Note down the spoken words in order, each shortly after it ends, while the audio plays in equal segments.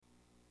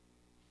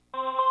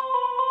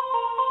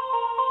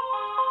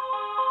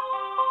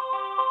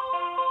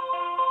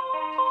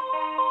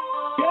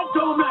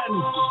and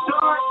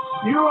start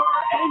your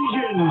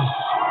engines.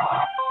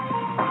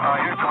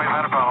 Houston, we've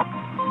had a problem.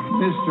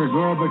 Mr.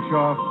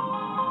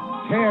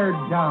 Gorbachev, tear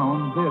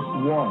down this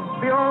wall.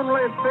 The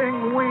only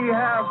thing we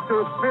have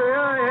to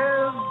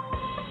fear is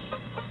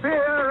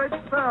fear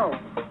itself.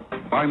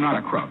 I'm not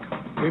a crook.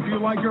 If you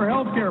like your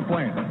health care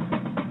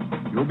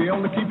plan, you'll be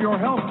able to keep your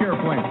health care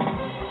plan.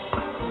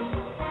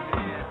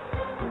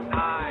 9,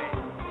 8,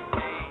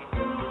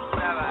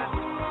 7,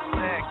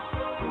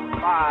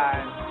 6,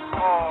 5,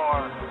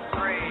 4,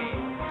 3,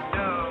 2,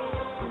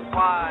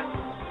 1,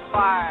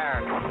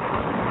 fire.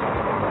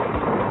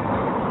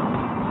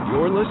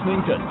 You're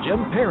listening to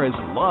Jim Paris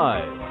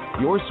Live,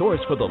 your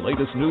source for the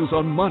latest news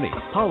on money,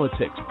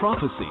 politics,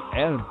 prophecy,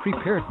 and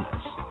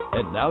preparedness.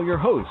 And now your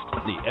host,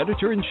 the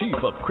editor-in-chief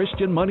of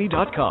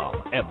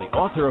ChristianMoney.com and the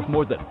author of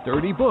more than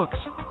 30 books,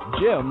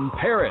 Jim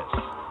Paris.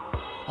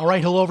 All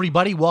right, hello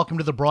everybody. Welcome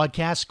to the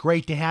broadcast.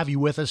 Great to have you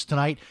with us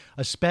tonight.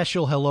 A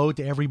special hello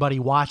to everybody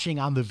watching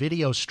on the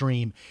video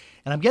stream.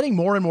 And I'm getting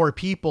more and more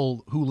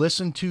people who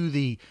listen to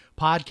the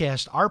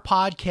podcast. Our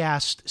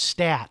podcast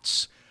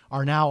stats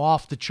are now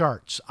off the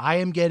charts. I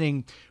am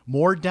getting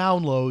more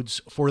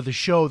downloads for the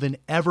show than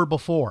ever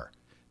before.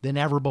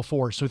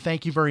 So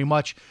thank you very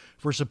much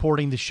for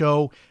supporting the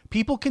show.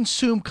 People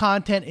consume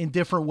content in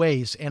different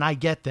ways, and I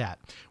get that.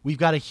 We've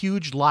got a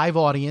huge live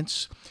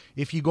audience.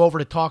 If you go over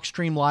to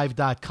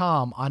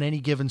TalkStreamLive.com on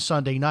any given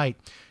Sunday night,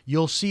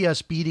 you'll see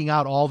us beating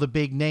out all the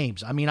big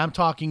names. I mean, I'm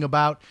talking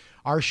about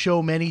our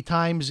show many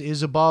times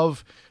is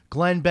above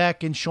Glenn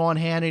Beck and Sean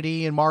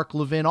Hannity and Mark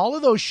Levin. All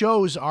of those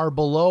shows are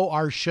below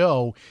our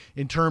show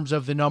in terms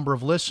of the number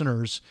of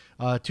listeners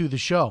to the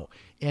show.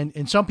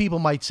 And some people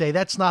might say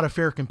that's not a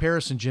fair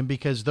comparison, Jim,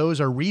 because those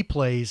are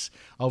replays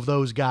of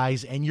those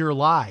guys and you're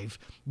live.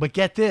 But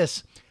get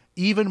this,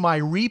 even my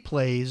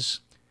replays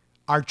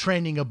are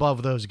trending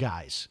above those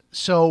guys.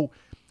 So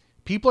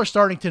people are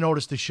starting to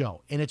notice the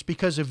show, and it's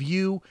because of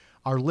you,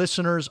 our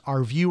listeners,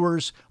 our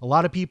viewers. A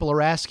lot of people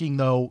are asking,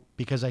 though,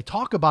 because I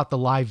talk about the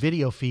live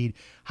video feed,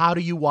 how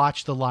do you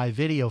watch the live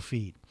video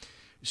feed?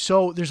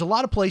 So there's a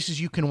lot of places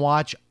you can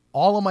watch.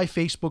 All of my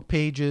Facebook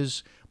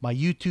pages, my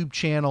YouTube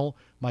channel,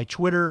 my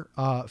Twitter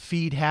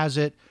feed has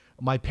it.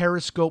 My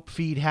Periscope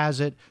feed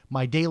has it.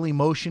 My Daily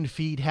Motion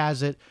feed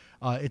has it.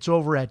 It's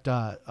over at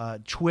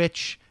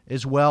Twitch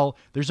as well.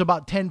 There's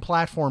about 10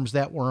 platforms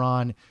that we're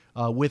on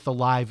with a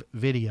live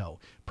video.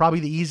 Probably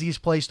the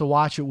easiest place to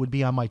watch it would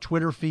be on my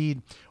Twitter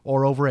feed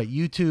or over at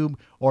YouTube,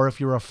 or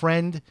if you're a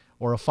friend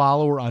or a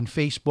follower on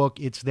Facebook,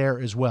 it's there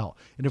as well.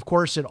 And of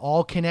course, it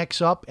all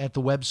connects up at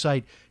the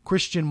website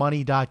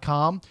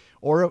ChristianMoney.com,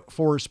 or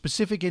for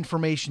specific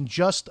information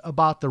just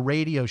about the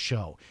radio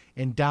show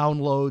and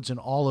downloads and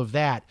all of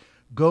that,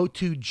 go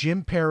to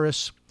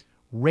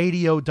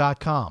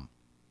JimParisRadio.com.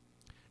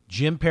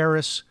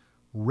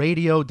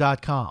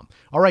 JimParisRadio.com.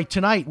 All right,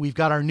 tonight we've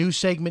got our news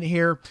segment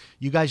here.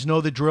 You guys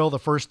know the drill. The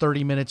first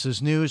 30 minutes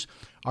is news.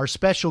 Our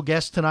special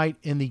guest tonight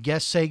in the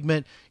guest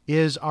segment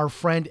is our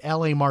friend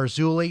L.A.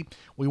 Marzulli.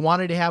 We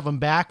wanted to have him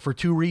back for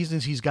two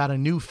reasons. He's got a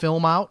new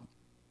film out.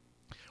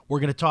 We're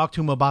going to talk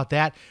to him about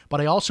that.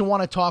 But I also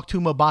want to talk to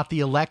him about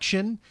the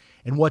election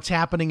and what's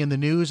happening in the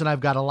news, and I've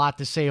got a lot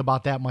to say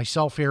about that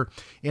myself here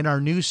in our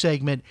news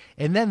segment.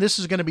 And then this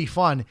is going to be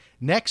fun.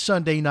 Next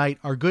Sunday night,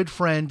 our good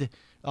friend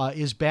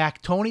is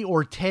back, Tony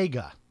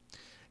Ortega.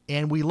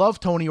 And we love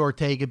Tony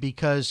Ortega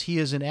because he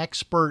is an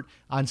expert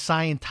on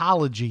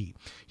Scientology.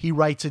 He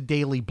writes a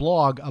daily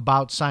blog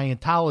about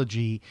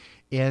Scientology.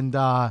 And,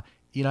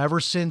 ever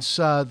since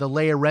the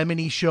Leah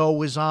Remini show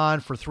was on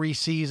for 3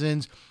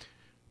 seasons,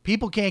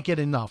 people can't get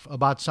enough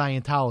about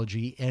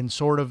Scientology and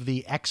sort of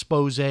the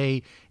expose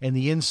and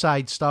the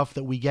inside stuff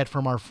that we get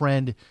from our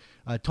friend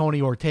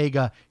Tony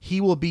Ortega.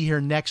 He will be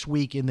here next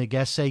week in the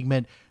guest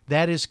segment.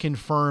 That is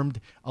confirmed.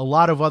 A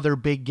lot of other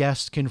big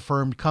guests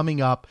confirmed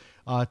coming up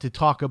to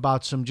talk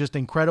about some just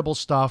incredible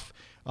stuff.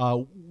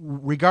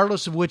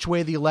 Regardless of which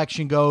way the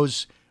election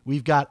goes,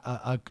 we've got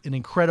an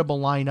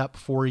incredible lineup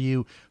for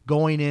you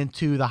going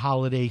into the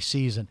holiday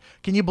season.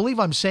 Can you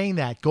believe I'm saying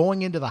that?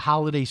 Going into the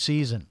holiday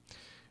season.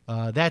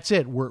 That's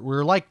it.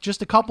 We're like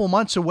just a couple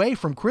months away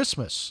from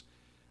Christmas.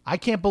 I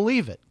can't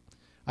believe it.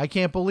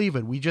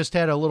 We just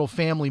had a little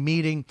family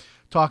meeting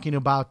talking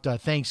about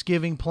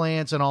Thanksgiving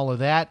plans and all of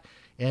that.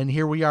 And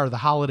here we are, the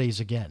holidays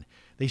again.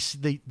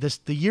 The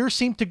year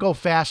seemed to go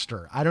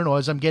faster. I don't know,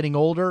 as I'm getting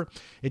older,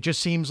 it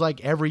just seems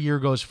like every year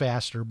goes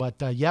faster.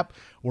 But yep,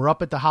 we're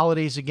up at the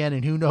holidays again,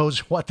 and who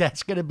knows what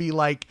that's going to be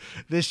like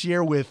this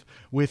year with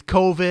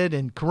COVID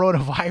and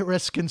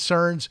coronavirus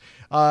concerns.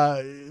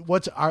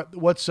 What's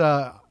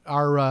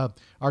our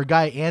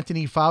guy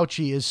Anthony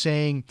Fauci is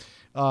saying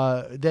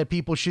that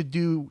people should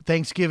do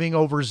Thanksgiving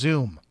over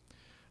Zoom.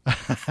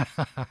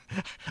 I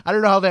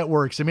don't know how that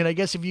works. I mean, I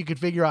guess if you could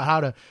figure out how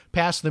to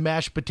pass the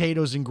mashed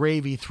potatoes and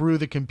gravy through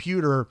the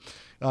computer,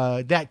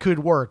 that could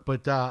work.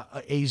 But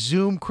a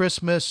Zoom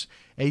Christmas,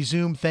 a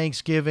Zoom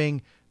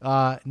Thanksgiving,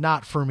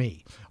 not for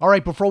me. All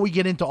right, before we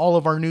get into all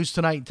of our news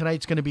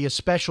tonight's going to be a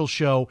special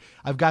show.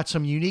 I've got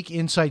some unique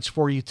insights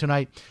for you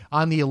tonight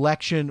on the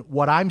election,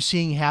 what I'm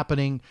seeing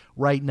happening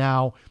right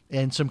now,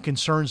 and some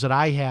concerns that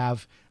I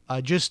have.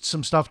 Just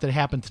some stuff that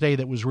happened today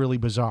that was really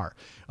bizarre.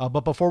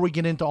 But before we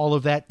get into all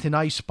of that,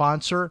 tonight's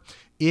sponsor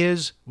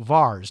is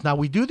VARS. Now,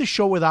 we do the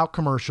show without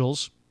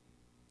commercials.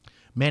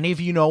 Many of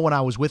you know when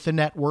I was with the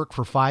network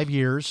for 5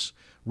 years,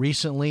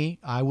 recently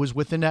I was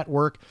with the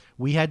network,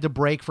 we had to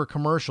break for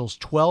commercials,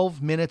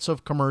 12 minutes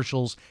of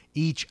commercials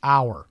each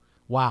hour.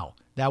 Wow,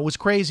 that was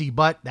crazy,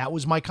 but that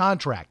was my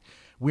contract.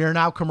 We are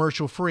now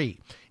commercial free.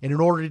 And in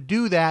order to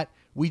do that,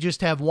 we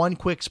just have one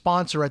quick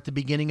sponsor at the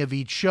beginning of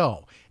each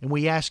show. And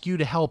we ask you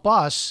to help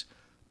us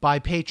by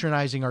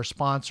patronizing our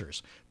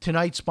sponsors.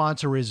 Tonight's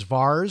sponsor is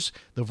VARS,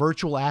 the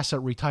Virtual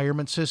Asset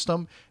Retirement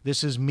System.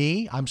 This is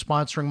me. I'm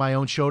sponsoring my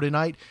own show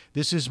tonight.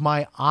 This is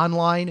my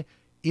online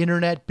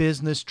internet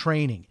business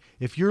training.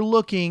 If you're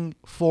looking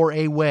for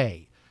a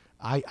way,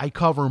 I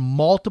cover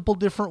multiple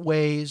different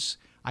ways.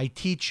 I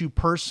teach you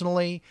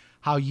personally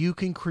how you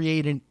can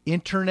create an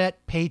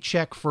internet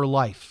paycheck for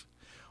life.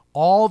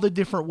 All the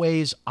different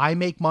ways I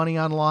make money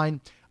online,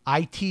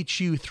 I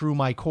teach you through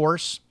my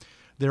course.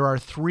 There are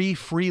 3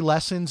 free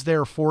lessons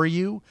there for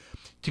you.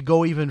 To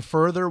go even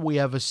further, we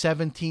have a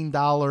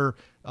 $17,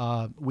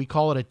 we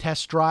call it a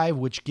test drive,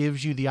 which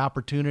gives you the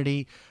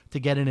opportunity to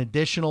get an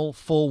additional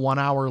full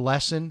 1-hour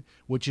lesson,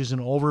 which is an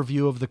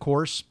overview of the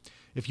course,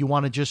 if you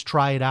want to just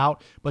try it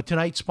out. But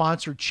tonight's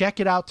sponsor, check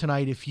it out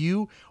tonight. If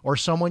you or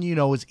someone you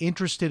know is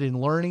interested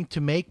in learning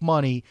to make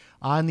money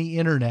on the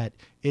internet,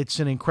 it's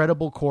an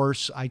incredible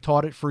course. I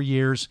taught it for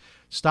years,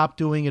 stopped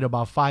doing it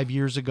about 5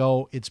 years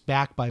ago. It's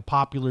backed by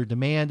popular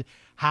demand.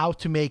 How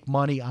to make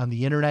money on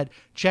the internet.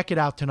 Check it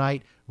out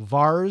tonight,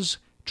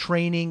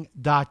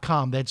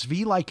 varstraining.com. That's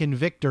V like in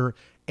Victor,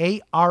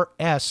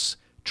 ARS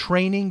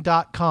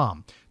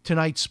training.com.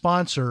 Tonight's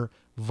sponsor,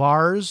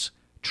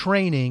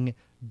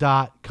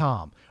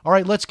 varstraining.com. All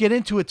right, let's get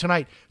into it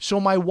tonight.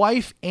 So my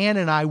wife, Ann,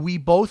 and I, we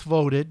both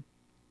voted.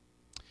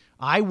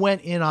 I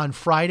went in on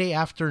Friday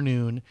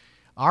afternoon.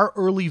 Our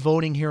early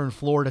voting here in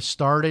Florida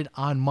started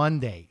on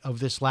Monday of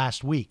this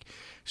last week.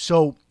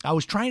 So I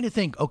was trying to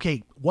think,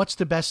 okay, what's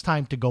the best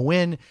time to go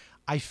in?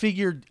 I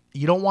figured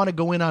you don't want to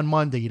go in on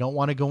Monday. You don't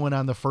want to go in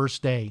on the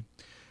first day.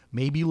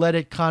 Maybe let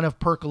it kind of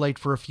percolate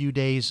for a few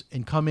days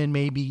and come in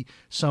maybe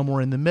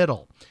somewhere in the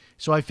middle.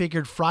 So I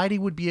figured Friday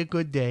would be a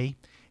good day,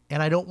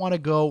 and I don't want to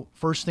go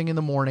first thing in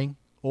the morning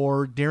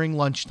or during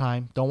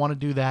lunchtime. Don't want to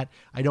do that.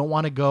 I don't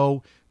want to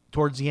go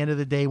towards the end of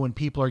the day when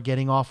people are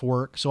getting off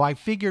work. So I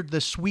figured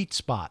the sweet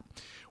spot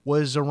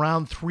was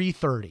around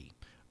 3:30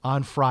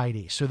 on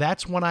Friday. So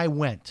that's when I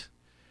went.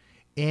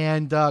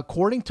 And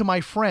according to my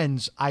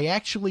friends, I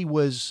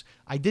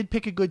did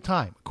pick a good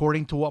time,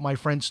 according to what my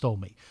friends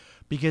told me,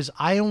 because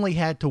I only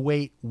had to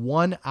wait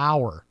 1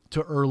 hour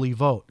to early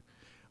vote.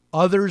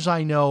 Others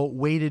I know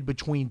waited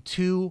between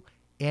 2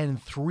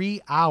 and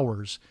 3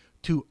 hours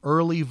to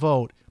early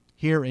vote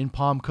here in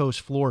Palm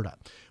Coast, Florida.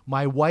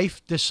 My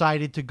wife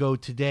decided to go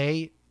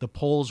today. The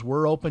polls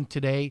were open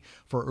today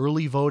for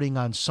early voting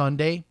on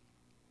Sunday.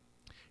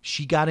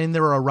 She got in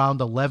there around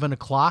 11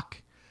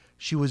 o'clock.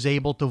 She was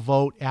able to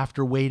vote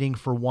after waiting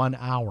for 1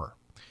 hour.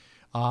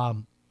 I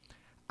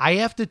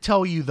have to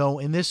tell you, though,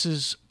 and this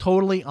is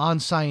totally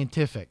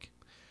unscientific,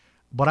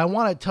 but I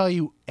want to tell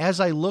you, as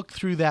I look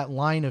through that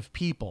line of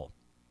people,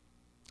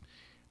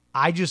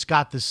 I just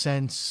got the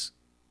sense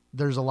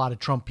there's a lot of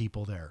Trump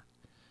people there.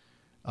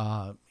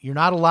 You're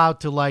not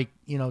allowed to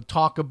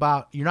talk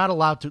about, you're not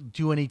allowed to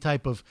do any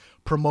type of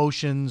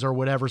promotions or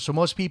whatever. So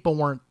most people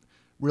weren't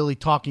really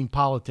talking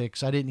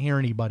politics. I didn't hear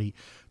anybody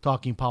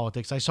talking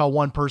politics. I saw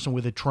one person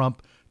with a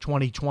Trump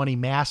 2020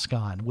 mask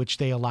on, which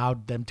they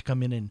allowed them to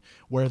come in and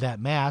wear that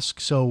mask.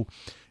 So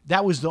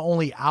that was the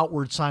only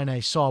outward sign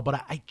I saw.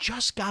 But I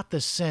just got the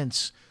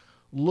sense,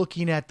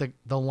 looking at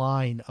the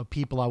line of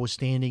people I was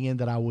standing in,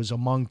 that I was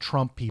among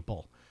Trump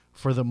people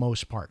for the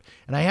most part.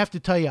 And I have to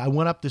tell you, I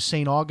went up to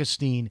St.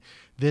 Augustine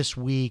this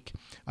week.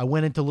 I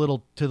went into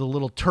the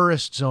little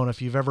tourist zone.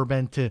 If you've ever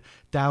been to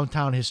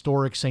downtown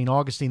historic St.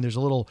 Augustine, there's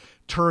a little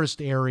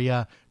tourist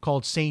area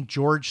called St.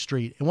 George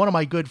Street. And one of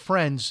my good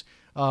friends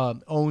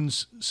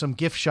owns some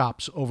gift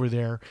shops over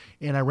there.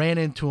 And I ran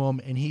into him,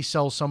 and he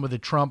sells some of the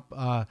Trump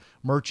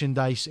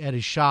merchandise at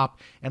his shop.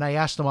 And I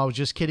asked him, I was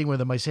just kidding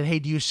with him. I said, hey,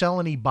 do you sell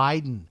any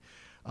Biden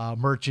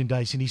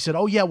merchandise? And he said,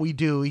 oh yeah, we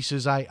do. He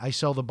says, I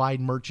sell the Biden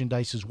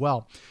merchandise as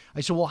well.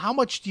 I said, well, how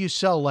much do you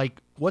sell?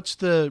 Like, what's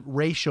the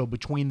ratio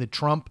between the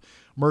Trump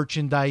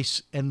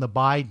merchandise and the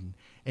Biden?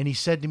 And he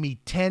said to me,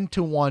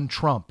 10-1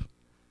 Trump.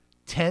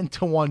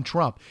 10-1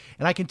 Trump.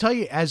 And I can tell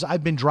you, as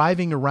I've been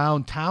driving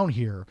around town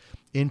here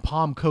in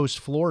Palm Coast,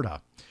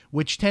 Florida,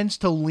 which tends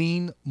to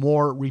lean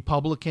more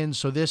Republican,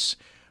 so this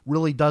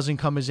really doesn't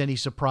come as any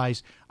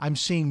surprise, I'm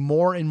seeing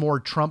more and more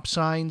Trump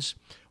signs,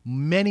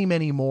 many,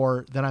 many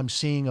more than I'm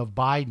seeing of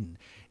Biden.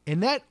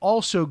 And that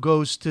also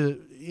goes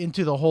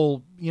into the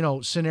whole,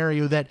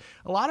 scenario that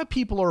a lot of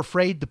people are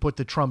afraid to put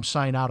the Trump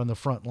sign out on the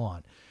front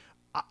lawn.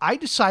 I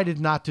decided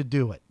not to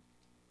do it.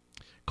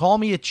 Call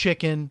me a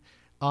chicken.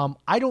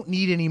 I don't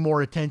need any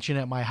more attention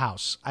at my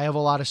house. I have a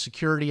lot of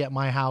security at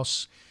my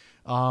house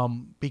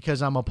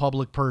because I'm a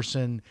public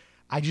person.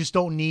 I just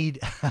don't need,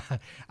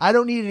 I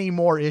don't need any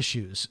more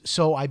issues.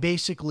 So I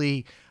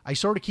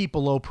sort of keep a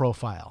low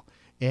profile,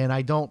 and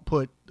I don't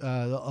put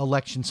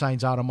election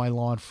signs out on my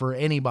lawn for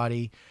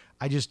anybody.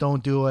 I just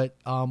don't do it.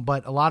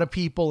 But a lot of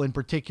people in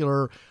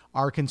particular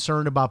are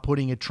concerned about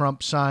putting a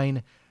Trump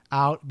sign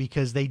out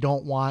because they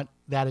don't want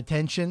that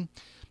attention.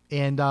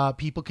 And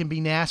people can be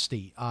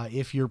nasty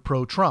if you're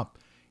pro-Trump.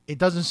 It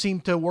doesn't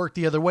seem to work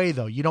the other way,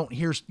 though. You don't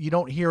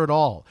hear at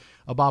all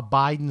about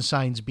Biden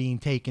signs being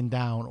taken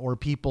down or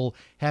people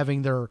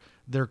having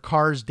their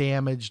cars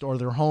damaged or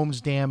their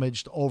homes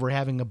damaged over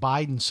having a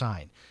Biden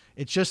sign.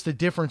 It's just the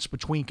difference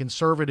between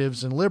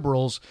conservatives and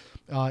liberals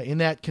in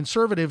that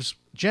conservatives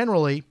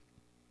generally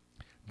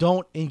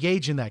don't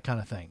engage in that kind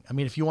of thing. I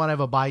mean, if you want to have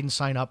a Biden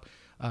sign up,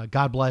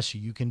 God bless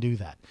you. You can do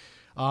that.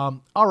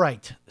 All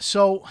right.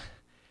 So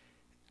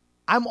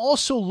I'm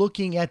also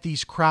looking at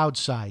these crowd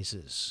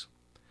sizes,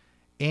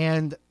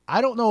 and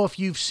I don't know if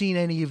you've seen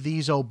any of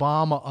these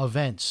Obama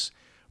events.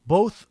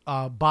 Both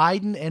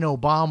Biden and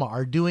Obama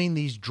are doing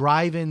these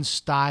drive-in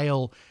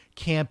style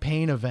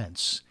campaign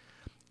events,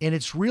 and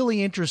it's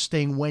really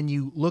interesting when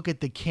you look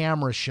at the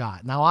camera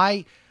shot. Now,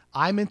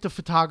 I'm into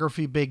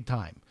photography big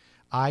time.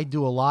 I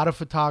do a lot of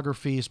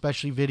photography,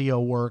 especially video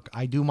work.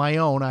 I do my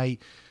own.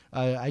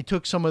 I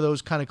took some of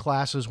those kind of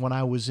classes when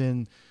I was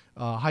in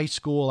high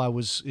school. I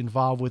was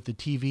involved with the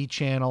TV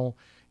channel,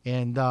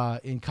 and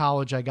in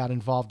college I got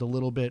involved a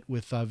little bit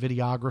with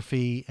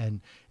videography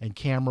and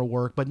camera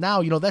work. But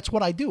now, that's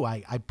what I do.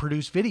 I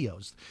produce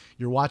videos.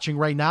 You're watching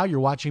right now.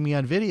 You're watching me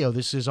on video.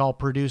 This is all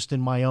produced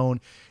in my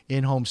own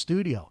in-home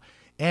studio.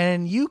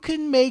 And you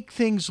can make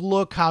things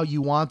look how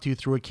you want to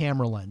through a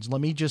camera lens.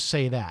 Let me just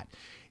say that.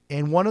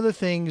 And one of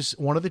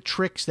the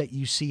tricks that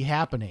you see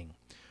happening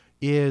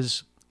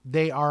is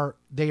they are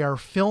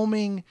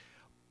filming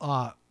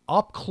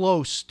up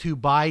close to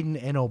Biden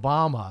and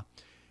Obama,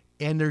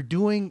 and they're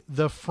doing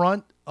the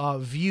front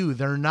view.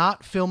 They're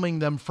not filming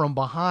them from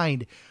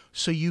behind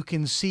so you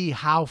can see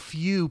how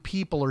few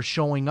people are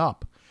showing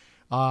up.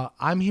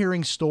 I'm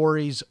hearing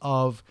stories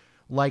of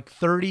like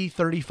 30,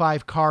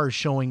 35 cars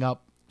showing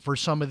up for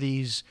some of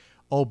these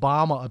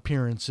Obama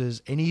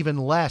appearances and even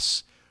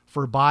less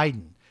for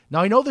Biden. Now,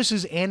 I know this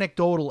is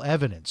anecdotal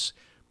evidence,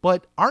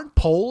 but aren't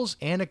polls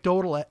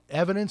anecdotal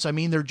evidence? I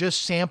mean, they're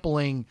just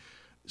sampling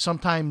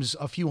sometimes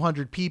a few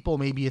hundred people,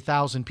 maybe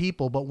 1,000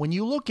 people. But when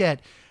you look at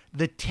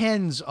the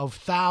tens of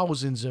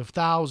thousands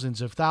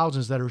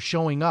that are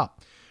showing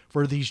up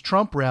for these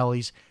Trump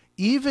rallies,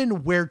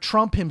 even where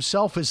Trump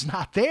himself is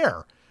not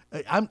there,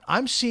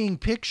 I'm seeing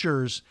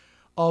pictures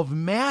of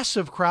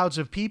massive crowds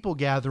of people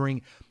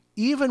gathering,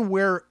 even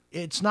where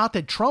it's not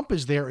that Trump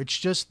is there. It's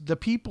just the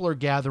people are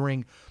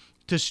gathering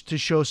to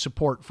show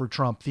support for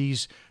Trump.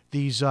 These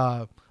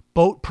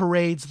boat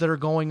parades that are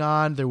going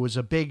on. There was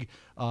a big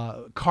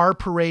car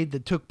parade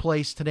that took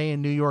place today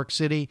in New York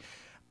City.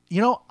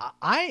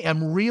 I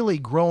am really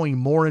growing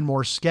more and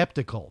more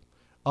skeptical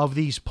of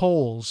these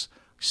polls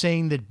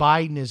saying that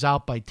Biden is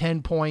out by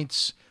 10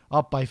 points,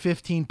 up by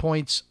 15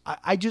 points.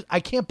 I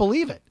can't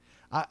believe it.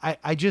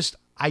 I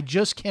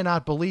just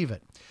cannot believe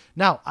it.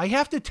 Now, I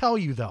have to tell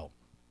you though,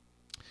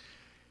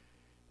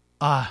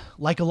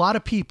 like a lot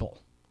of people,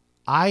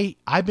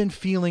 I've been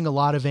feeling a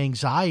lot of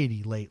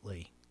anxiety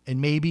lately,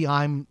 and maybe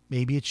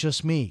it's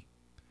just me,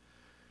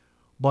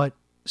 but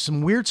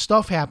some weird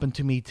stuff happened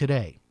to me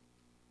today,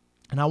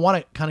 and I want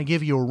to kind of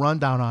give you a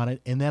rundown on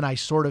it. And then I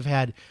sort of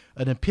had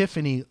an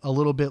epiphany a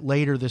little bit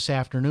later this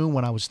afternoon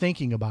when I was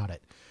thinking about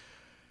it.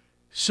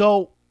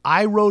 So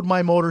I rode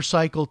my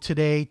motorcycle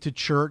today to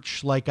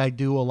church like I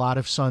do a lot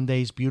of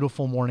Sundays,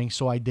 beautiful morning.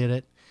 So I did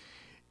it.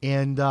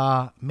 And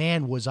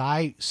man, was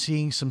I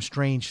seeing some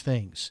strange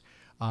things.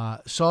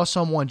 Saw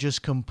someone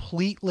just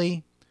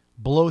completely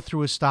blow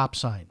through a stop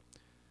sign.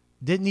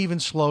 Didn't even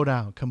slow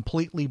down,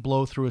 completely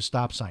blow through a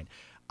stop sign.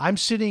 I'm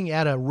sitting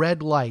at a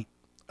red light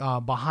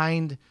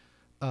behind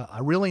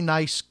a really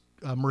nice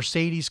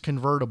Mercedes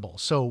convertible.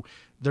 So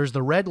there's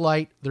the red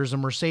light, there's a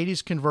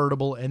Mercedes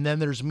convertible, and then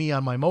there's me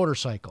on my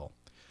motorcycle.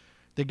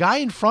 The guy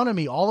in front of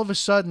me, all of a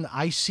sudden,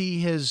 I see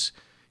his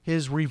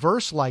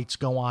reverse lights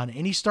go on,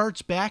 and he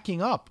starts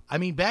backing up.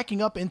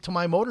 Backing up into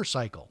my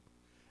motorcycle.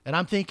 And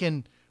I'm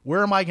thinking,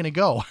 where am I going to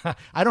go?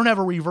 I don't have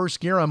a reverse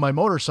gear on my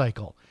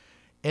motorcycle.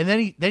 And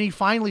then he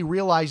finally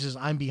realizes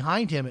I'm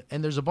behind him,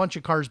 and there's a bunch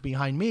of cars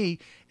behind me,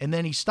 and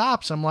then he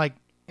stops. I'm like,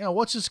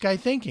 what's this guy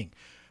thinking?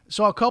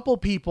 So a couple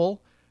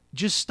people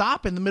just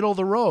stop in the middle of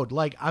the road.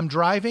 Like, I'm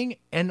driving,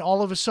 and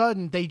all of a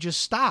sudden they just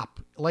stop,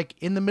 like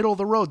in the middle of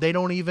the road. They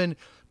don't even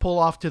pull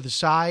off to the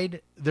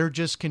side. They're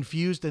just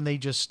confused, and they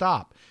just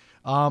stop.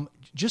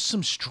 Just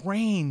some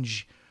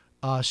strange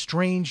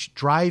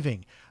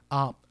driving.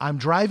 I'm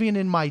driving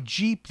in my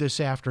Jeep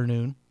this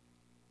afternoon.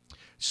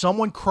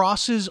 Someone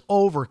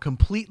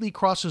completely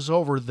crosses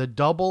over the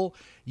double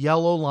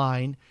yellow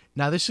line,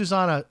 Now, this is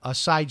on a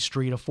side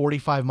street, a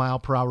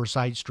 45-mile-per-hour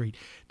side street.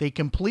 They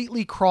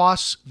completely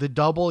cross the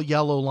double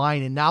yellow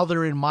line, and now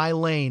they're in my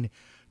lane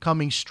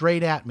coming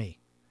straight at me.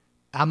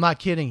 I'm not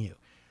kidding you.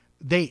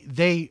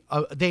 They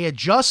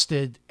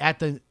adjusted at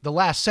the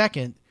last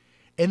second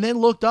and then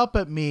looked up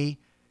at me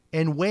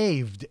and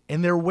waved,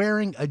 and they're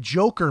wearing a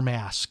Joker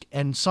mask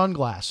and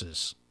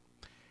sunglasses.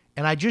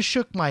 And I just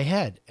shook my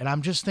head, and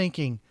I'm just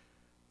thinking,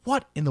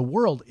 what in the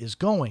world is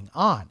going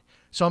on?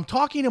 So I'm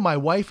talking to my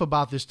wife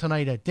about this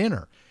tonight at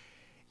dinner,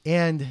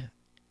 and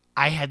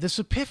I had this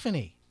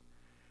epiphany.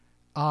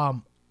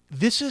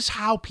 This is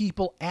how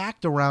people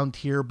act around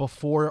here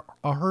before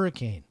a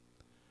hurricane.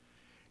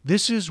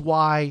 This is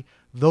why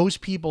those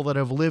people that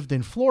have lived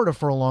in Florida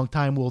for a long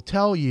time will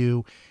tell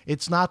you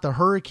it's not the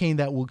hurricane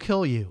that will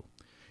kill you.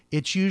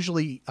 It's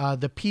usually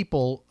the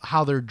people,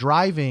 how they're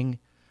driving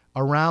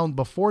around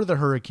before the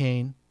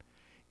hurricane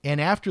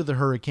and after the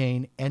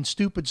hurricane, and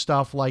stupid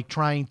stuff like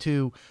trying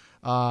to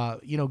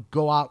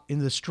go out in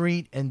the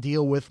street and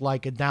deal with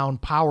like a down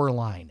power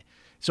line.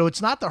 So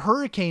it's not the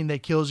hurricane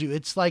that kills you.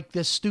 It's like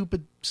this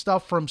stupid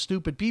stuff from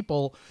stupid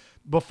people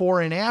before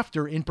and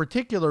after, in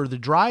particular, the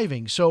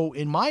driving. So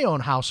in my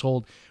own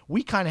household,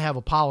 we kind of have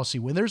a policy.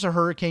 When there's a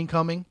hurricane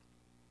coming,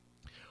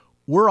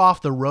 we're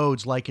off the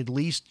roads like at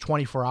least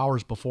 24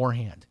 hours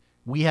beforehand.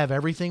 We have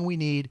everything we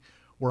need.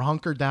 We're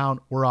hunkered down.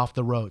 We're off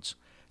the roads.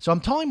 So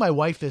I'm telling my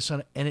wife this,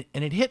 and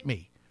it hit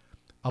me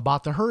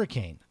about the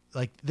hurricane.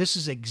 Like, this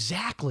is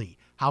exactly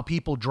how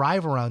people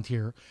drive around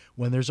here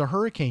when there's a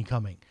hurricane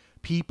coming.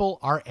 People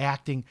are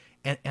acting,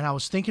 and I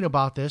was thinking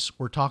about this.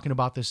 We're talking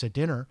about this at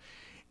dinner,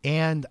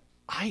 and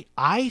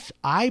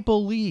I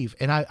believe,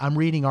 and I'm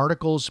reading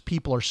articles,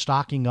 people are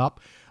stocking up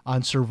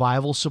on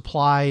survival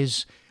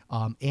supplies,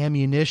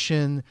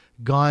 ammunition,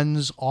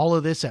 guns, all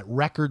of this at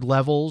record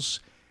levels.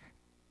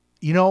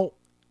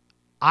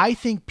 I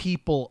think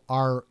people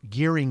are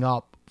gearing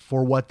up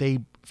for what they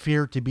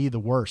fear to be the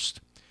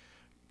worst,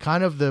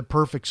 kind of the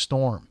perfect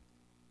storm.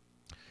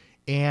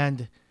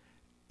 And,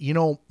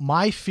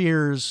 my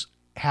fears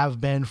have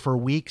been for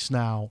weeks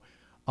now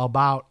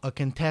about a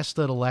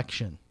contested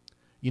election.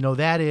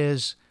 That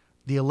is,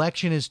 the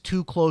election is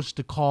too close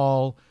to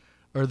call,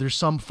 or there's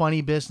some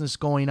funny business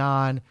going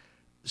on,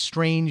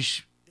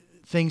 strange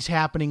things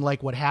happening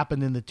like what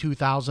happened in the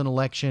 2000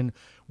 election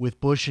with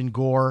Bush and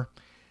Gore.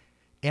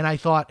 And I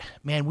thought,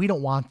 man, we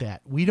don't want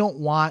that. We don't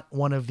want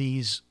one of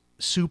these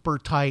super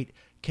tight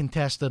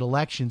contested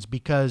elections,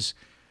 because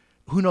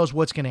who knows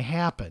what's going to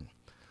happen.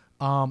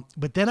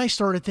 But then I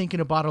started thinking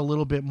about it a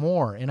little bit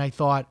more, and I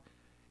thought,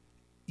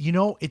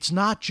 it's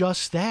not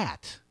just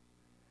that.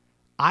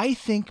 I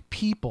think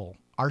people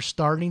are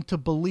starting to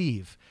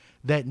believe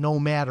that no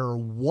matter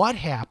what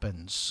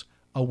happens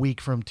a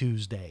week from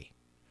Tuesday,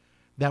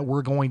 that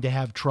we're going to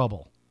have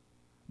trouble.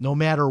 No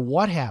matter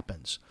what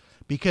happens.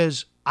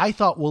 Because I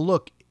thought, well,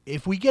 look,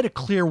 if we get a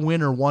clear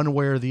winner one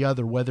way or the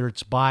other, whether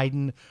it's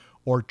Biden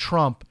or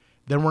Trump,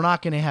 then we're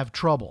not going to have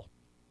trouble.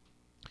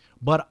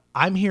 But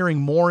I'm hearing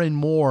more and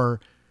more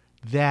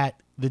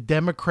that the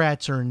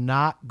Democrats are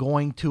not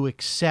going to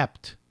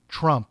accept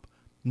Trump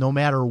no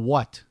matter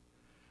what.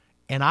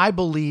 And I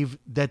believe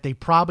that they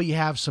probably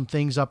have some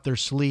things up their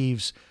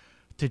sleeves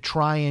to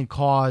try and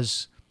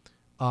cause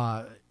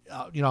a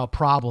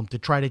problem, to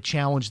try to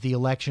challenge the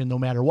election no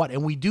matter what.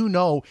 And we do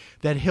know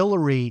that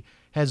Hillary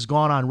has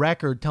gone on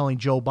record telling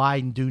Joe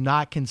Biden, do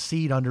not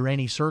concede under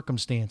any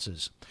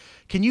circumstances.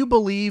 Can you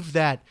believe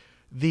that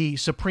the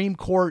Supreme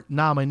Court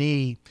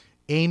nominee,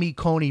 Amy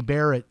Coney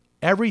Barrett,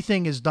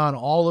 everything is done,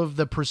 all of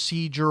the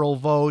procedural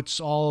votes,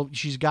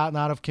 she's gotten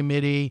out of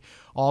committee,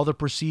 all the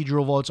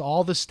procedural votes,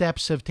 all the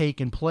steps have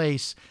taken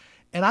place.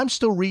 And I'm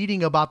still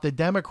reading about the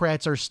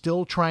Democrats are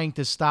still trying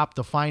to stop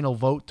the final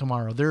vote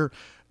tomorrow. They're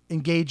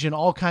engaged in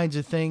all kinds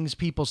of things.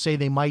 People say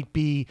they might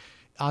be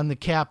on the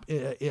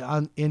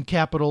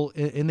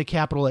in the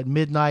Capitol at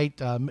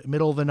midnight,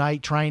 middle of the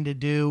night, trying to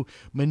do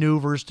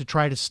maneuvers to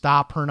try to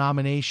stop her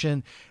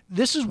nomination.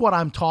 This is what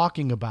I'm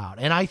talking about.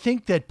 And I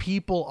think that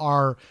people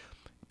are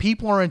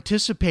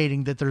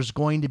anticipating that there's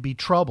going to be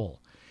trouble.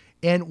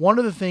 And one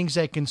of the things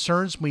that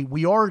concerns me,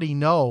 we already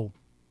know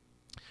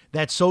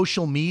that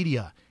social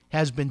media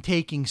has been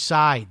taking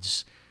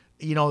sides.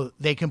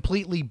 They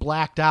completely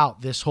blacked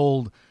out this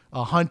whole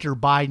Hunter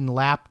Biden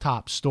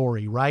laptop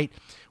story, right?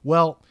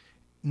 Well,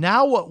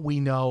 now what we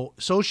know,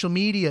 social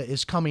media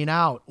is coming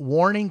out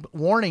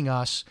warning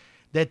us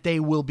that they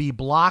will be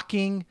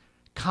blocking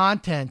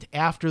content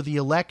after the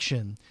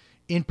election.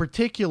 In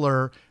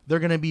particular, they're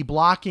going to be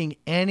blocking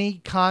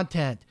any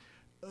content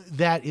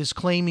that is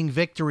claiming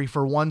victory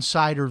for one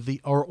side or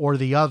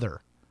the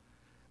other.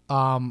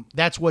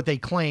 That's what they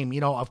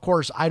claim. Of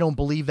course, I don't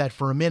believe that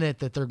for a minute,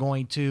 that they're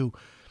going to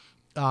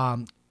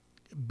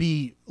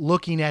be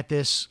looking at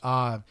this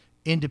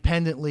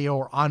independently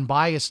or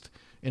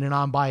in an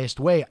unbiased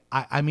way.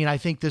 I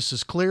think this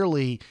is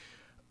clearly,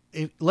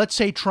 let's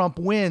say Trump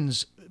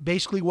wins,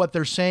 basically what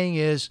they're saying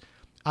is,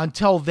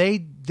 until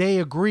they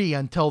agree,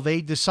 until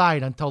they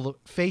decide, until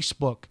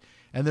Facebook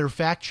and their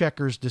fact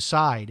checkers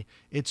decide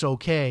it's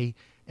okay,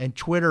 and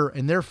Twitter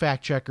and their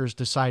fact checkers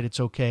decide it's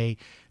okay,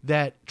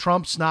 that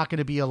Trump's not going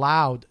to be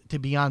allowed to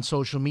be on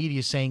social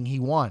media saying he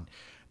won.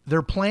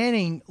 They're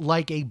planning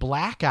like a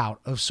blackout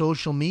of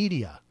social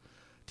media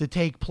to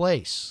take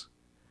place.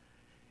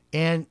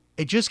 And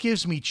it just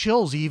gives me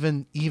chills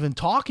even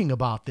talking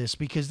about this,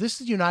 because this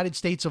is the United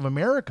States of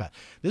America.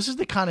 This is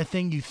the kind of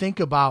thing you think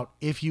about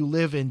if you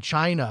live in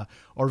China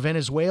or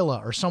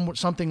Venezuela or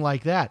something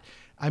like that.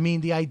 I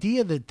mean, the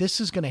idea that this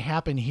is going to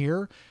happen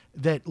here,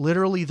 that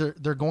literally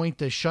they're going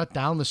to shut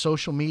down the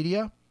social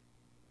media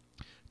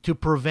to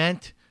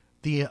prevent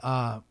the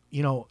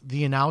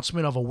the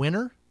announcement of a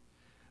winner.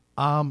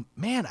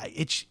 Man,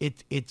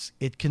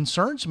 it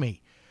concerns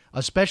me,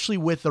 especially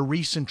with the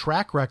recent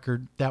track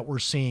record that we're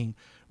seeing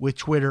with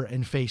Twitter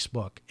and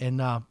Facebook. And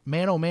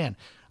man, oh man,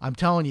 I'm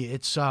telling you,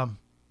 it's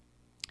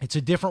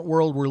a different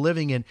world we're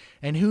living in.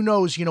 And who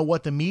knows,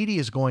 what the media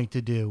is going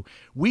to do.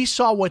 We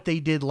saw what they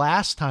did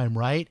last time,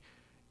 right?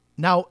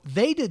 Now,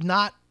 they did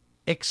not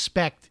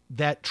expect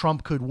that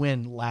Trump could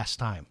win last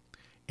time,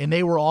 and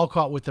they were all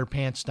caught with their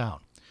pants down.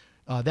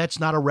 That's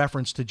not a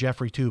reference to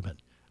Jeffrey Toobin.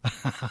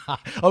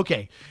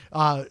 Okay.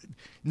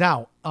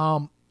 Now,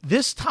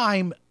 this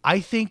time, I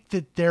think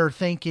that they're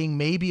thinking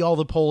maybe all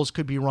the polls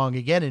could be wrong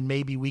again, and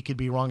maybe we could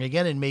be wrong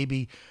again, and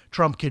maybe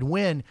Trump could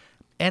win.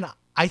 And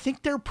I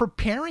think they're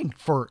preparing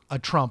for a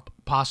Trump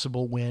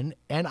possible win,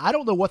 and I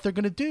don't know what they're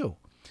going to do.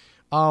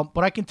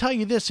 But I can tell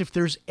you this, if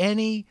there's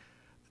any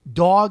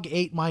dog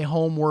ate my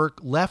homework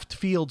left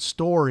field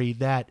story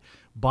that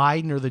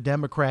Biden or the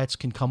Democrats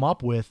can come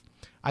up with,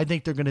 I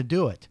think they're going to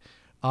do it.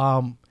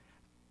 On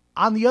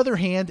the other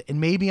hand, and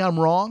maybe I'm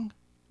wrong,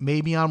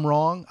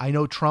 I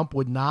know Trump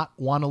would not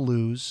want to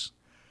lose,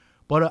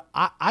 but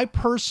I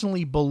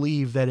personally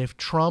believe that if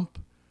Trump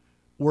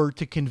were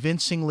to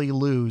convincingly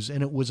lose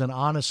and it was an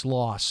honest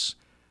loss,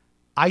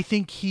 I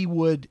think he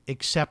would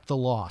accept the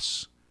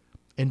loss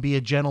and be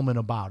a gentleman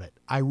about it.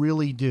 I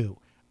really do.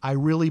 I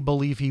really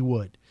believe he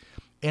would.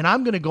 And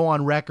I'm going to go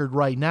on record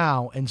right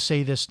now and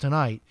say this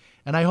tonight,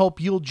 and I hope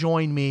you'll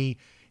join me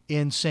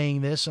in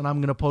saying this, and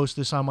I'm going to post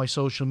this on my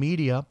social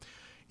media.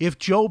 If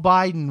Joe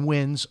Biden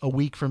wins a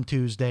week from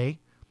Tuesday,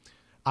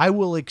 I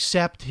will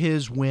accept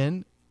his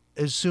win,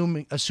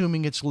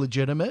 assuming it's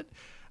legitimate.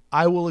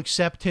 I will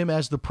accept him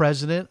as the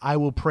president. I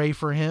will pray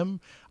for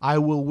him. I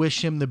will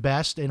wish him the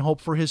best and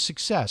hope for his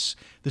success.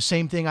 The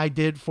same thing I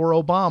did for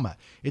Obama.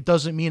 It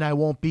doesn't mean I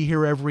won't be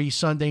here every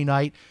Sunday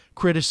night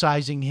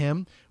criticizing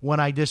him when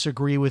I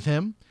disagree with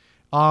him.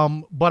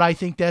 But I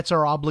think that's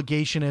our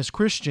obligation as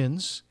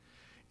Christians,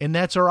 and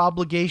that's our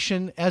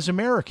obligation as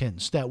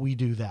Americans that we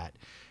do that.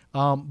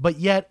 But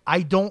yet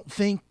I don't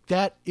think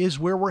that is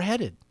where we're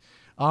headed.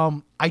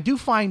 I do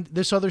find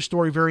this other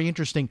story very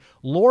interesting.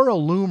 Laura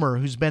Loomer,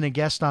 who's been a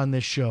guest on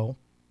this show,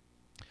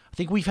 I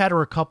think we've had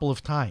her a couple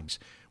of times.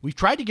 We've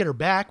tried to get her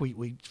back.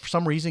 We for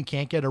some reason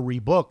can't get her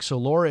rebooked. So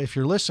Laura, if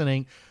you're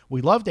listening,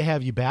 we'd love to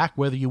have you back,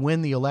 whether you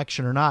win the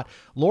election or not.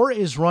 Laura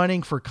is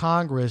running for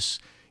Congress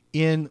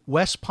in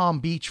West Palm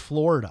Beach,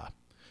 Florida.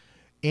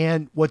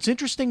 And what's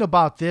interesting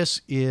about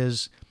this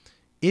is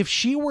if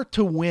she were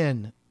to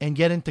win and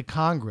get into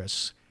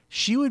Congress,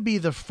 she would be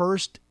the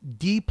first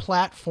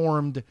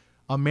deplatformed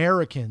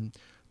American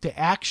to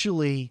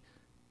actually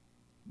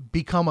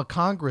become a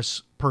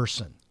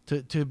congressperson,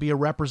 to be a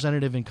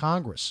representative in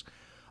Congress,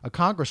 a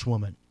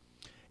congresswoman.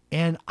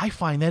 And I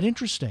find that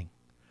interesting.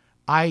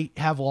 I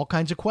have all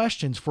kinds of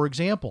questions. For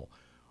example,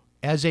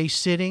 as a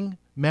sitting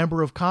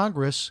member of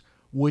Congress,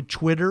 would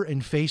Twitter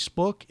and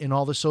Facebook and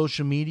all the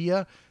social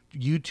media,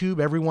 YouTube,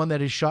 everyone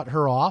that has shut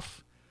her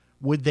off,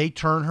 would they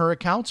turn her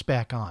accounts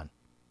back on?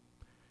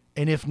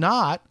 And if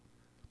not,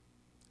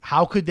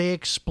 how could they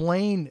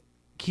explain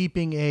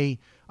keeping they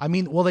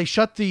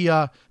shut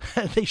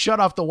they shut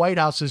off the White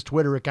House's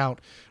Twitter account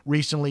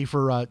recently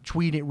for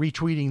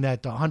retweeting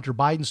that Hunter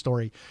Biden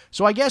story.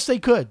 So I guess they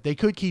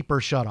could keep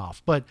her shut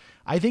off. But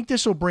I think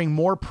this will bring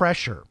more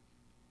pressure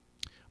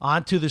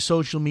onto the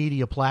social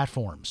media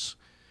platforms.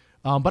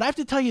 But I have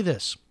to tell you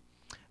this.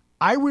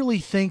 I really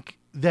think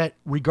that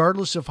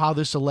regardless of how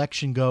this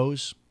election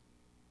goes,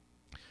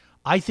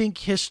 I think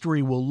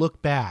history will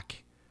look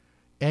back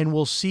and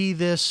will see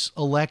this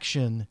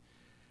election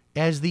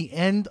as the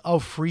end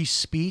of free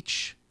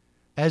speech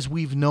as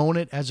we've known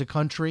it as a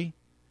country,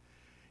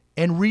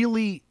 and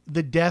really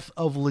the death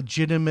of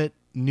legitimate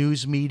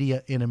news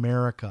media in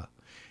America.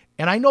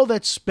 And I know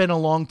that's been a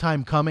long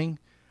time coming.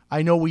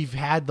 I know we've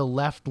had the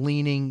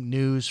left-leaning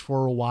news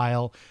for a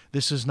while.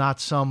 This is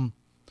not some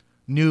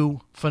new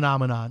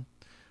phenomenon.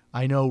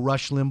 I know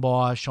Rush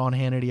Limbaugh, Sean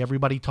Hannity,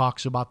 everybody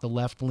talks about the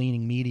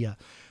left-leaning media.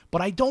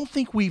 But I don't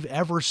think we've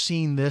ever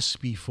seen this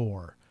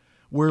before,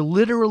 where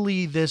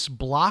literally this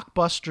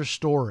blockbuster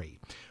story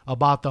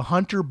about the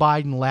Hunter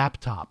Biden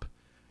laptop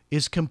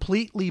is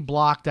completely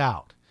blocked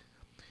out.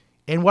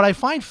 And what I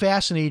find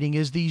fascinating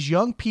is these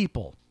young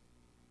people,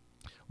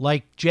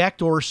 like Jack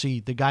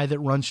Dorsey, the guy that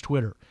runs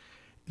Twitter,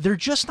 they're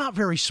just not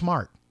very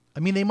smart. I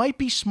mean, they might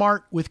be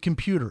smart with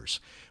computers,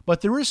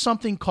 but there is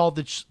something called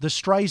the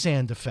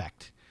Streisand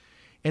effect.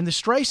 And the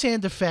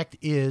Streisand effect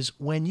is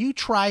when you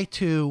try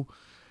to,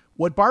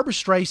 what Barbara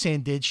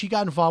Streisand did, she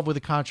got involved with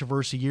a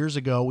controversy years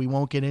ago. We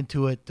won't get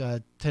into it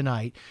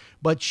tonight,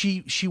 but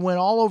she went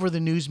all over the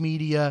news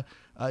media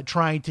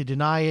trying to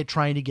deny it,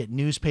 trying to get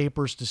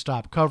newspapers to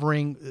stop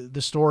covering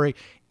the story.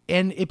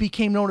 And it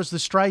became known as the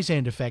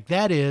Streisand effect.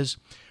 That is,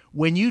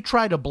 when you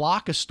try to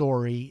block a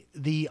story,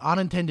 the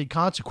unintended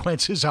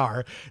consequences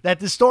are that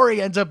the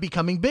story ends up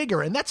becoming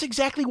bigger. And that's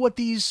exactly what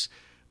these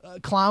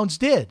clowns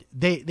did.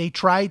 They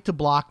tried to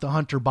block the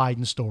Hunter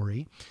Biden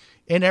story,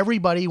 and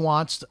everybody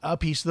wants a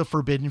piece of the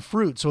forbidden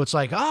fruit. So it's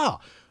like,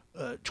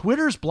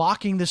 Twitter's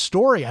blocking this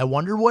story. I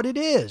wonder what it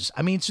is.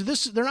 I mean, so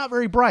they're not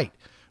very bright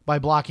by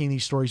blocking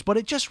these stories, but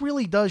it just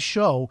really does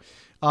show.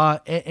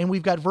 And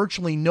we've got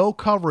virtually no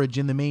coverage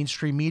in the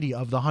mainstream media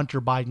of the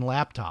Hunter Biden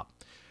laptop.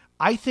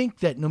 I think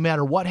that no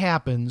matter what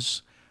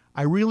happens,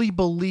 I really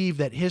believe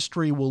that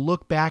history will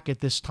look back at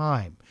this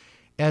time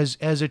as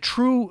a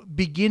true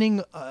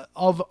beginning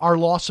of our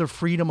loss of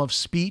freedom of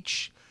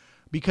speech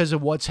because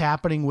of what's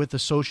happening with the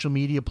social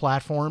media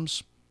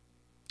platforms.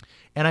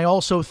 And I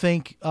also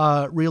think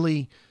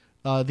really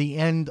the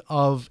end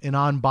of an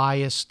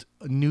unbiased,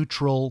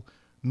 neutral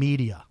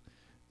media.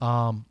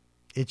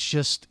 It's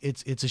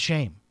a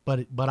shame,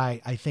 but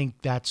I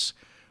think that's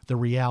the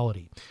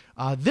reality.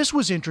 This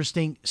was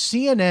interesting.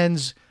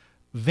 CNN's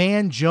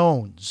Van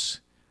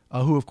Jones,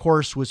 who of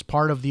course was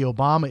part of the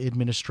Obama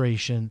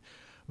administration,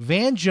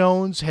 Van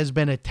Jones has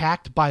been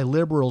attacked by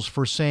liberals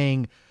for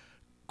saying,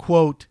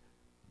 quote,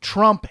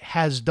 Trump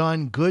has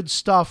done good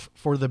stuff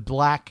for the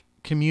black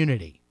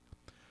community.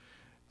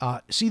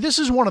 See, this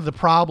is one of the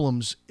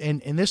problems,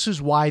 and this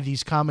is why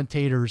these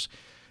commentators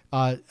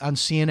on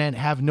CNN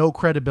have no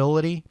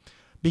credibility,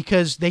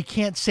 because they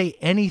can't say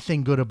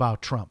anything good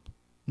about Trump.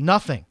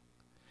 Nothing.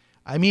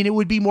 I mean, it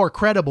would be more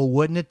credible,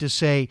 wouldn't it, to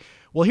say,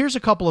 well, here's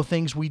a couple of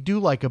things we do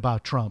like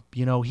about Trump.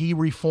 You know, he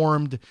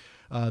reformed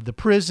the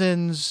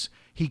prisons.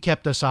 He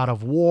kept us out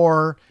of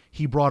war.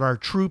 He brought our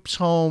troops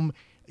home.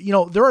 You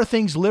know, there are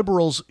things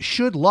liberals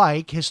should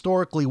like,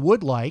 historically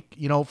would like,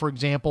 you know, for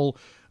example,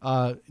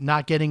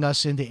 not getting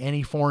us into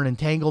any foreign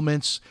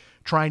entanglements,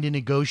 trying to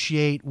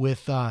negotiate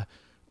with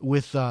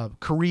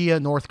Korea,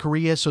 North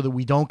Korea, so that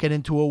we don't get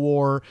into a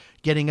war,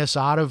 getting us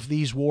out of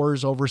these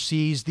wars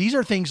overseas. These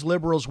are things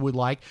liberals would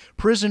like.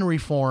 Prison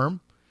reform,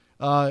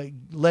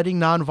 letting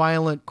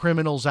nonviolent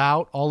criminals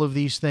out, all of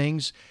these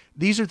things.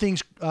 These are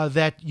things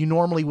that you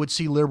normally would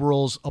see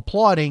liberals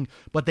applauding,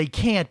 but they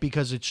can't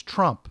because it's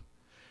Trump.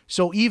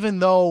 So even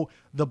though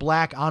the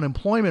black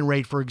unemployment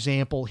rate, for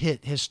example,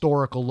 hit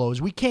historical lows,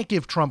 we can't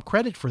give Trump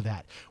credit for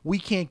that. We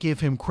can't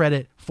give him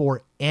credit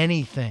for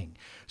anything.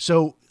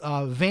 So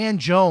Van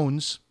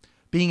Jones,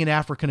 being an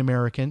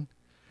African-American,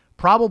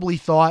 probably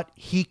thought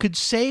he could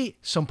say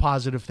some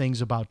positive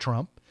things about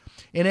Trump.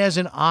 And as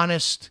an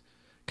honest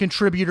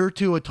contributor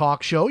to a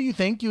talk show, you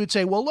would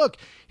say, well, look,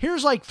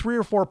 here's like 3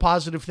 or 4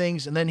 positive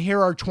things, and then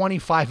here are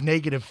 25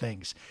 negative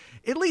things.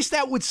 At least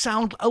that would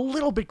sound a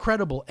little bit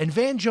credible. And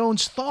Van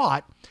Jones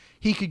thought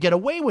he could get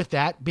away with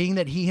that, being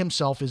that he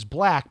himself is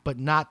black, but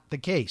not the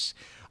case.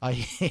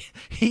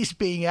 He's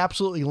being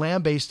absolutely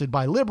lambasted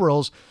by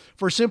liberals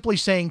for simply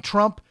saying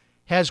Trump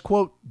has,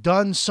 quote,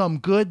 done some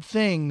good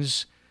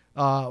things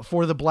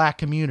for the black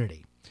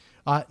community.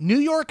 New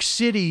York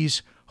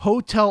City's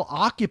hotel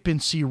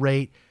occupancy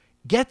rate,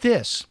 get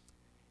this,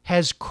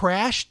 has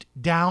crashed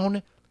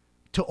down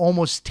to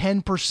almost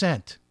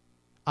 10%.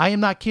 I am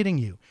not kidding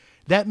you.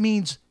 That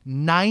means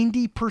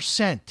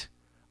 90%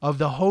 of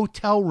the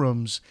hotel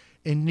rooms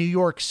in New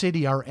York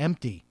City are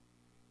empty.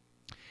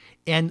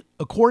 And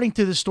according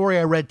to the story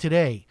I read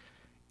today,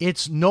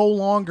 it's no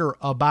longer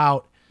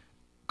about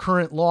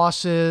current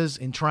losses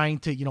and trying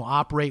to,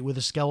 operate with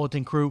a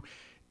skeleton crew.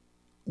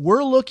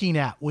 We're looking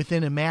at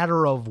within a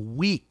matter of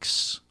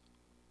weeks,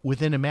 by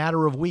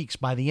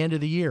the end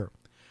of the year,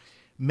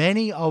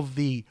 many of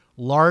the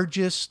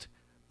largest,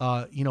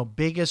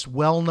 biggest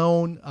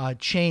well-known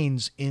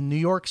chains in New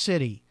York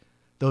City,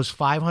 those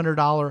 $500,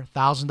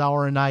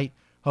 $1,000 a night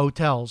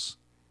hotels,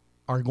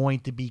 are going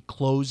to be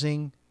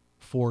closing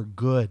for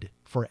good,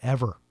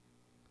 forever.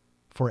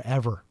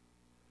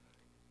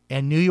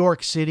 And New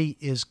York City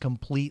is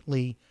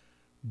completely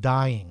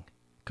dying.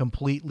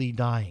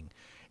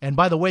 And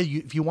by the way,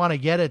 if you want to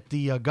get it,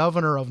 the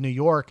governor of New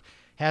York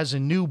has a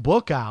new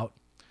book out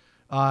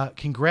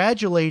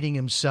congratulating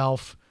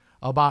himself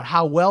about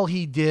how well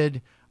he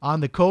did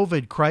on the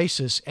COVID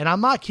crisis. And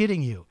I'm not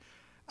kidding you.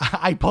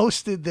 I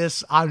posted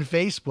this on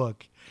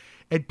Facebook,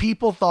 and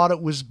people thought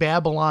it was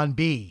Babylon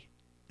Bee.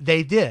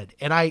 They did.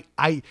 And I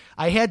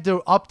had to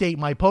update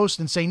my post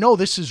and say, no,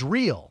 this is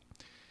real.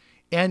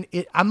 And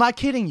I'm not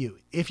kidding you.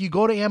 If you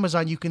go to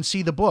Amazon, you can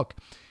see the book.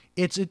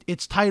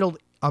 It's titled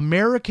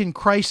American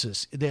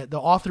Crisis. The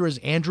author is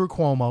Andrew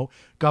Cuomo,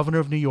 governor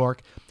of New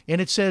York.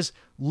 And it says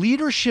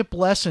leadership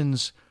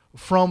lessons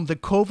from the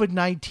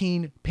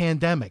COVID-19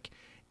 pandemic.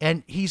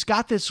 And he's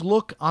got this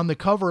look on the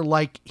cover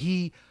like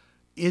he's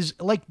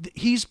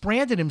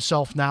branded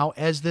himself now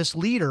as this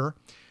leader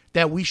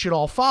that we should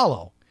all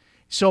follow.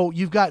 So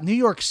you've got New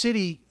York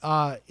City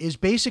is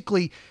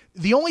basically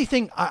the only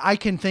thing I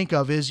can think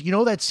of is,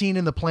 that scene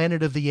in the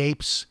Planet of the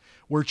Apes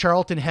where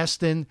Charlton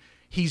Heston,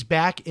 he's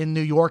back in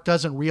New York,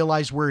 doesn't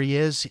realize where he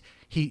is.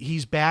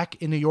 He's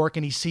back in New York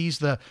and he sees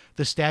the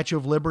Statue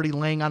of Liberty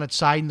laying on its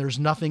side and there's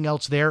nothing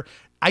else there.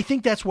 I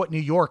think that's what New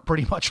York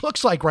pretty much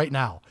looks like right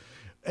now.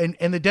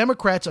 And the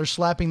Democrats are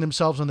slapping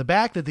themselves on the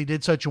back that they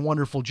did such a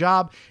wonderful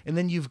job. And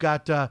then you've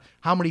got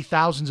how many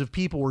thousands of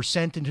people were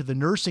sent into the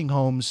nursing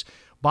homes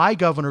by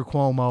Governor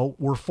Cuomo,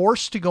 were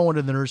forced to go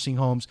into the nursing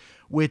homes,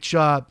 which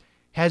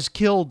has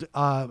killed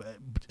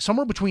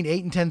somewhere between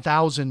 8,000 and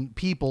 10,000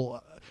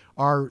 people.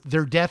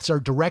 Their deaths are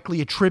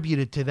directly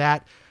attributed to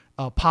that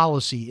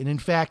policy. And in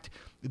fact,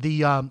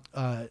 the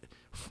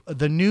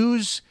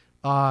news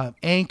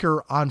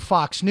anchor on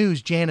Fox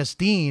News, Janice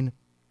Dean,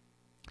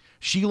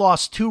 she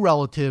lost 2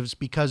 relatives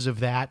because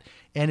of that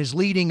and is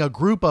leading a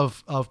group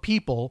of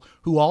people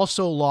who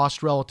also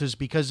lost relatives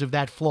because of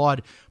that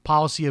flawed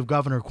policy of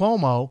Governor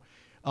Cuomo.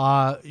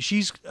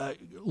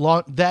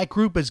 That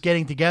group is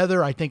getting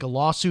together. I think a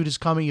lawsuit is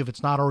coming if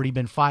it's not already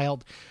been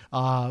filed.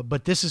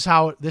 But this is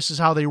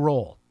how they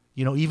roll.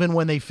 Even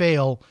when they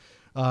fail,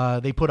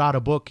 they put out a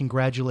book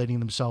congratulating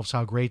themselves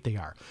how great they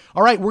are.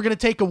 All right, we're going to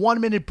take a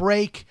 1-minute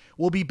break.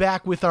 We'll be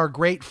back with our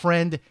great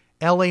friend,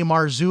 L.A.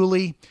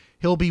 Marzulli.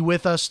 He'll be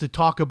with us to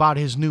talk about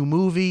his new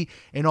movie,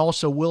 and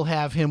also we'll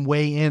have him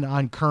weigh in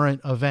on current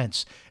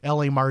events.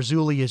 L.A.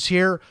 Marzulli is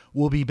here.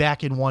 We'll be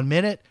back in 1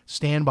 minute.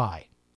 Stand by.